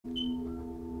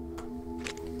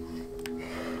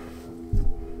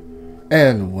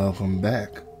And welcome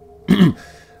back.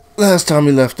 Last time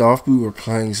we left off, we were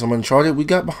playing some Uncharted. We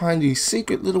got behind a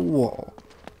secret little wall.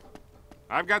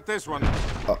 I've got this one.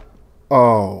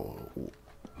 Oh.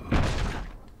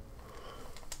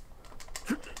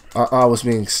 I was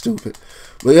being stupid.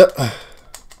 But yep.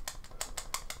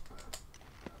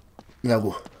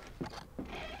 Now,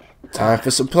 time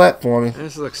for some platforming.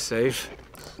 This looks safe.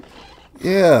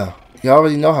 Yeah. You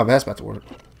already know how that's about to work.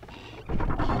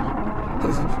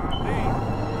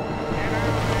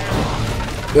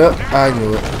 Yep, I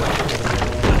knew it.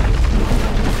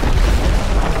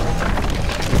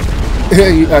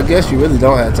 I guess you really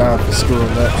don't have time for screwing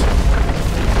up.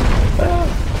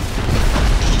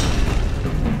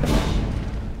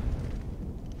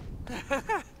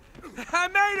 I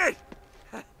made it!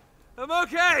 I'm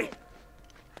okay!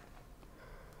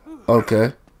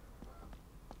 Okay.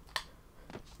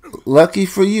 Lucky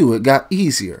for you, it got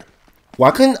easier.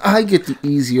 Why couldn't I get the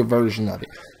easier version of it?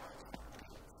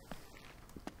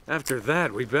 After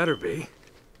that, we better be.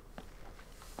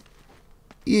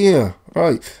 Yeah,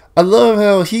 right. I love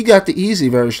how he got the easy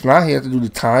version. I had to do the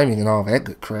timing and all that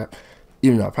good crap.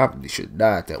 Even though I probably should have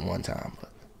died that one time.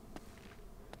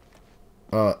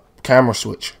 But camera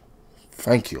switch.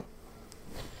 Thank you.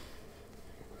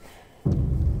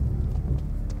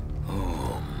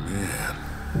 Oh, man.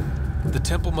 The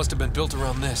temple must have been built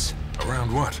around this.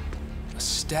 Around what? A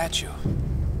statue.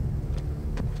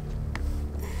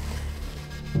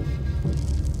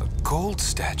 A gold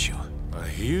statue. A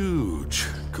huge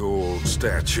gold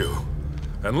statue.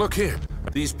 And look here.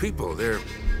 These people, they're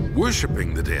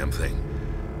worshipping the damn thing.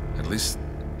 At least,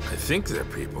 I think they're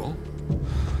people.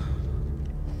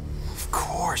 Of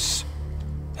course.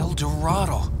 El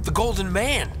Dorado. The Golden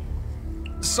Man.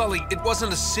 Sully, it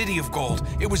wasn't a city of gold.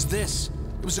 It was this.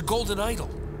 It was a golden idol.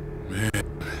 Man,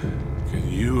 can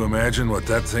you imagine what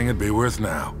that thing would be worth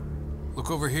now?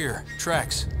 Look over here.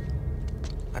 Tracks.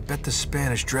 I bet the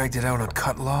Spanish dragged it out on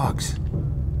cut logs.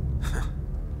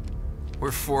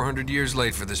 We're 400 years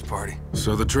late for this party.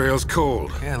 So the trail's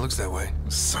cold. Yeah, it looks that way.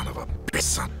 Son of a bitch,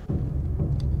 son.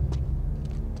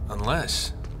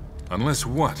 Unless Unless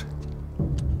what?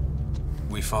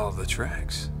 we follow the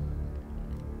tracks.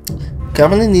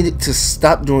 Governor needed to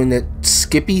stop doing that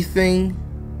Skippy thing.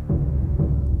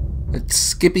 That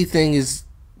Skippy thing is,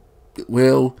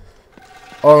 well,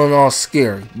 all in all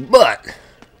scary. But,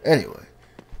 anyway.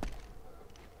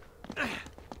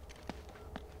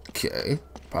 Okay,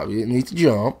 probably didn't need to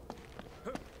jump.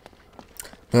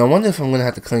 But I wonder if I'm going to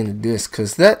have to clean the disc,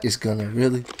 because that is going to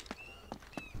really...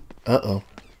 Uh-oh.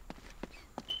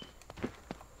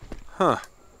 Huh.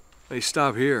 They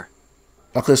stop here.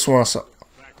 I could have sworn I saw...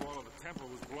 Back wall of the temple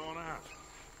was blown out.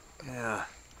 Yeah.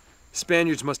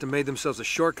 Spaniards must have made themselves a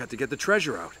shortcut to get the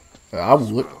treasure out. I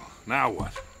would. Well, now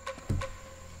what?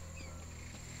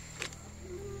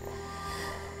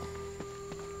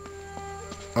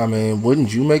 I mean,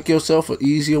 wouldn't you make yourself an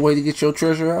easier way to get your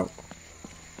treasure out?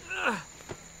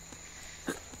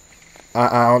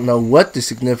 I don't know what the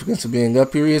significance of being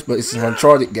up here is, but it's an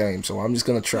Uncharted game, so I'm just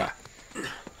going to try.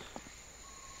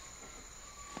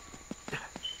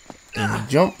 And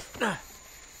jump.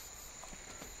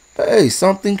 Hey,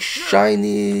 something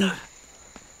shiny.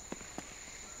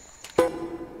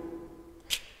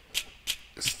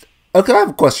 Okay, I have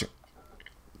a question.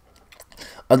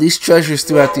 Are these treasures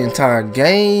throughout the entire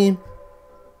game?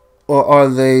 Or are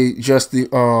they just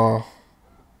the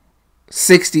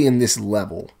 60 in this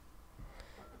level?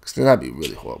 Because then that'd be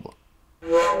really horrible.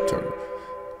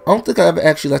 I don't think I ever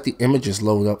actually let the images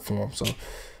load up for them. So I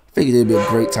figured it'd be a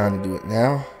great time to do it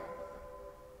now.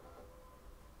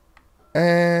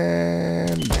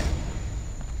 And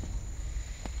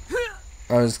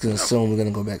I'm just going to assume we're going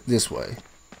to go back this way.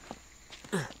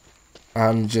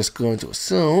 I'm just going to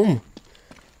assume.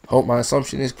 Hope my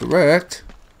assumption is correct.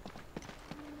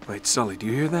 Wait, Sully, do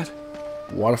you hear that?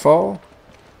 Waterfall?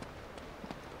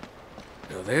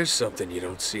 Now there's something you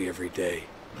don't see every day.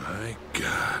 My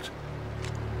God.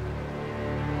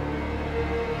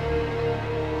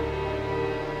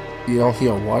 You don't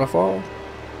hear a waterfall?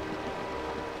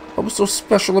 What was so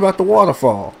special about the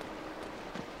waterfall?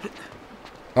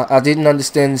 I didn't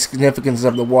understand the significance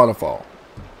of the waterfall.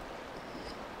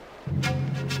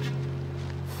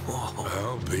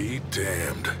 I'll be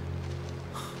damned.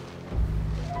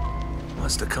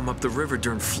 Must have come up the river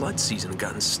during flood season and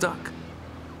gotten stuck.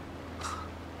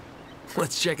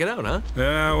 Let's check it out, huh?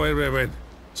 Wait.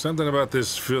 Something about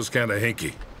this feels kind of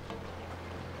hinky.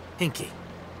 Hinky.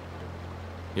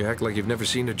 You act like you've never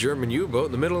seen a German U-boat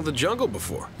in the middle of the jungle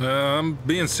before. I'm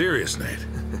being serious, Nate.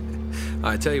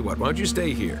 I tell you what, why don't you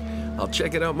stay here? I'll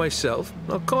check it out myself.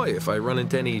 I'll call you if I run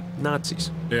into any Nazis.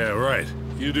 Yeah, right.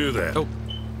 You do that. Oh,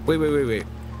 wait.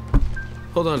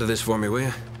 Hold on to this for me, will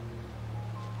you?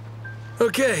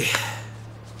 Okay.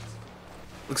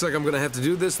 Looks like I'm gonna have to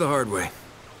do this the hard way.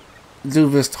 Do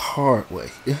this the hard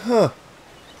way. Yeah.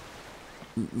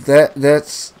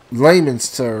 That's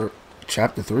layman's term.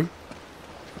 Chapter 3.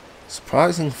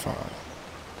 Surprising find.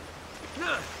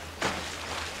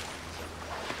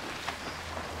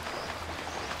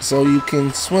 So you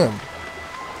can swim.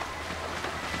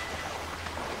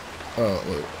 Oh,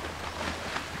 wait.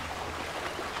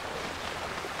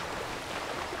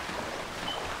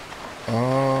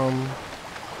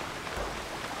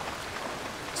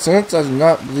 Since I do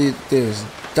not believe there's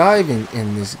diving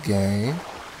in this game,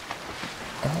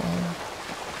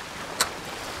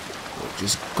 we'll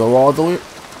just go all the way.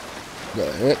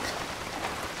 The heck?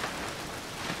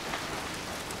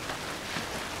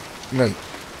 Nate.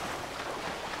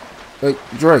 Hey,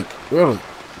 Drake, really?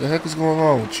 The heck is going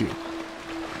on with you?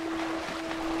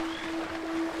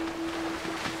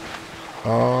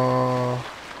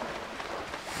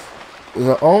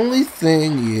 The only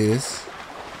thing is,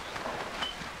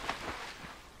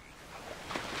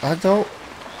 I don't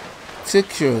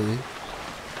particularly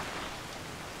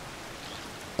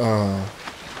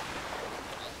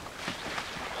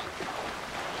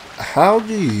how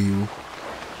do you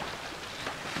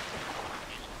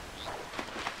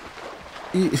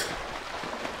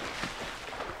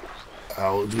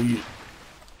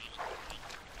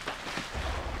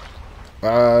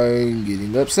I'm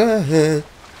getting upset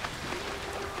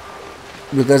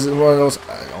because it's one of those,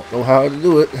 I don't know how to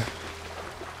do it.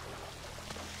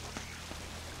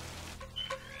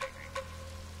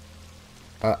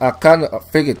 I kind of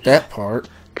figured that part.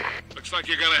 Looks like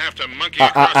you're gonna have to monkey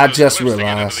across I those just cliffs to get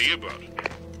realized. into the U-boat.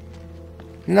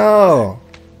 No.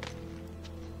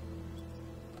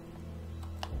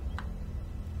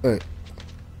 Wait.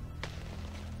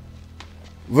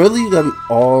 Really? You gotta be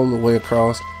all the way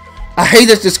across? I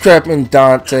hated this crap in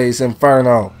Dante's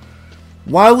Inferno.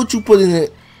 Why would you put in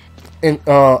it in,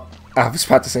 I was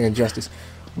about to say Injustice.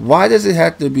 Why does it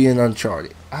have to be in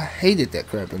Uncharted? I hated that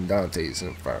crap in Dante's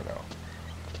Inferno.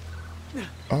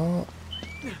 I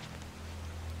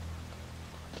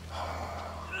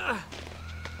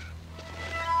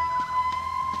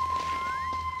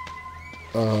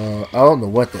don't know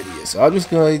what that is. So I'm just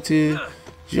going to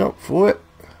jump for it.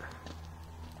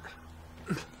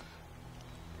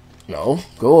 No,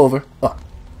 go over. Oh.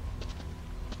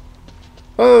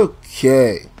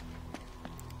 Okay.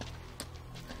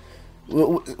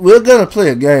 We're gonna play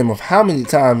a game of how many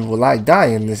times will I die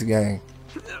in this game.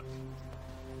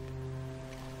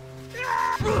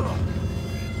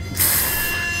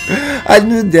 I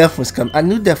knew death was coming. I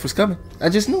knew death was coming. I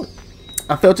just knew it.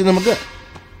 I felt it in my gut.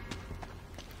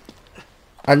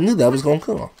 I knew that was gonna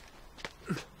come.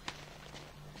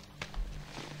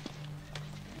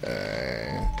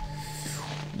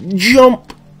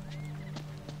 Jump.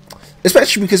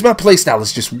 Especially because my playstyle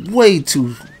is just way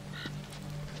too,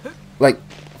 like,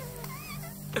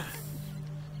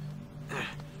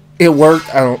 it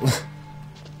worked. I don't.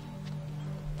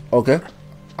 Okay,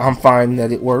 I'm fine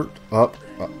that it worked. Up,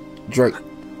 Drake.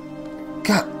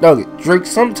 God dog it, Drake.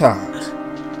 Sometimes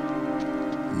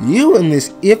you and this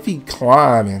iffy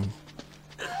climbing.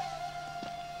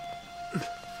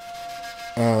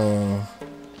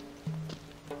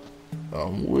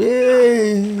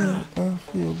 Well, I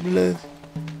feel blessed.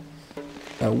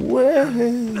 Well.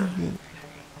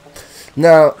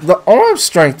 Now, the arm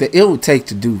strength that it would take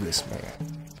to do this, man.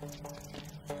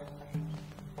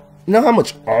 You know how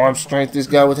much arm strength this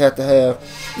guy would have to have?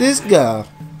 This guy.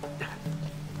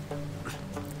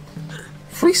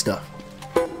 Free stuff.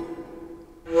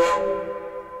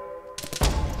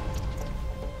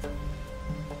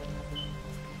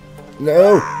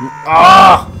 No.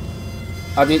 Ah!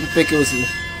 I didn't think it was.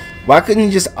 Why couldn't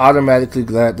you just automatically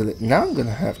glide to it? Now I'm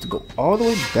gonna have to go all the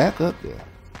way back up there.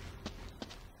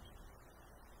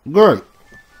 Great.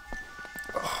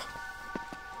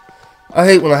 I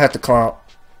hate when I have to climb.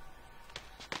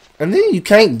 And then you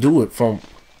can't do it from.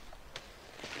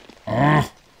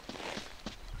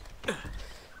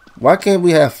 Why can't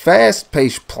we have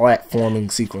fast-paced platforming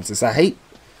sequences? I hate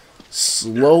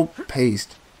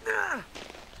slow-paced.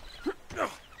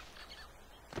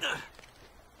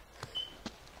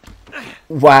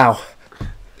 Wow.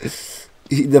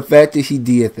 The fact that he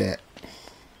did that.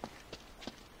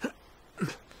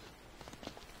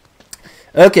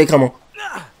 Okay, come on.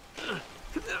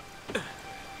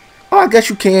 Oh, I guess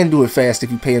you can do it fast if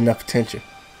you pay enough attention.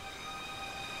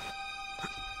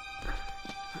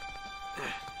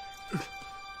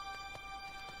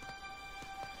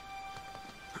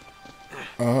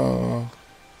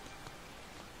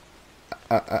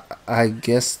 I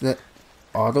guess that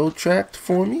auto-tracked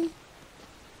for me?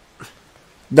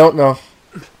 Don't know.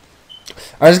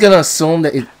 I'm just gonna assume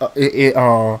that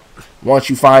once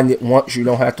you find it once, you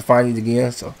don't have to find it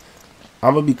again. So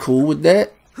I'm gonna be cool with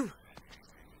that.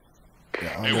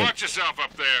 Hey, watch yourself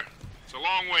up there. It's a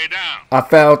long way down. I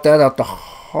found that out the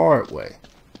hard way.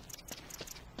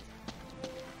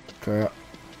 Crap.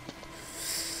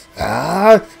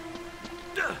 Ah!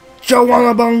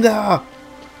 Chawangabunga!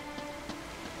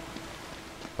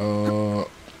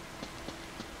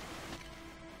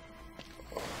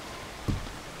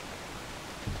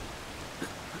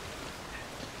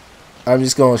 I'm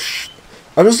just gonna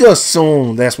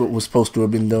assume that's what was supposed to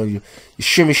have been done. You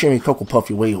shimmy, shimmy, cocoa puff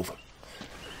your way over.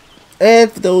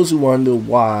 And for those who wonder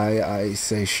why I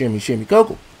say shimmy, shimmy,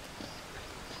 cocoa,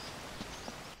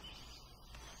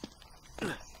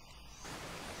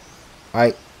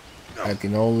 I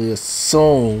can only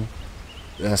assume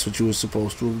that's what you were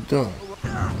supposed to have done.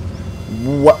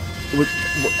 What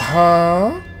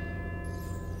huh?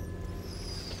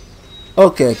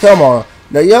 Okay, come on.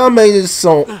 Now y'all made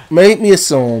me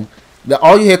assume that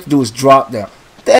all you have to do is drop down.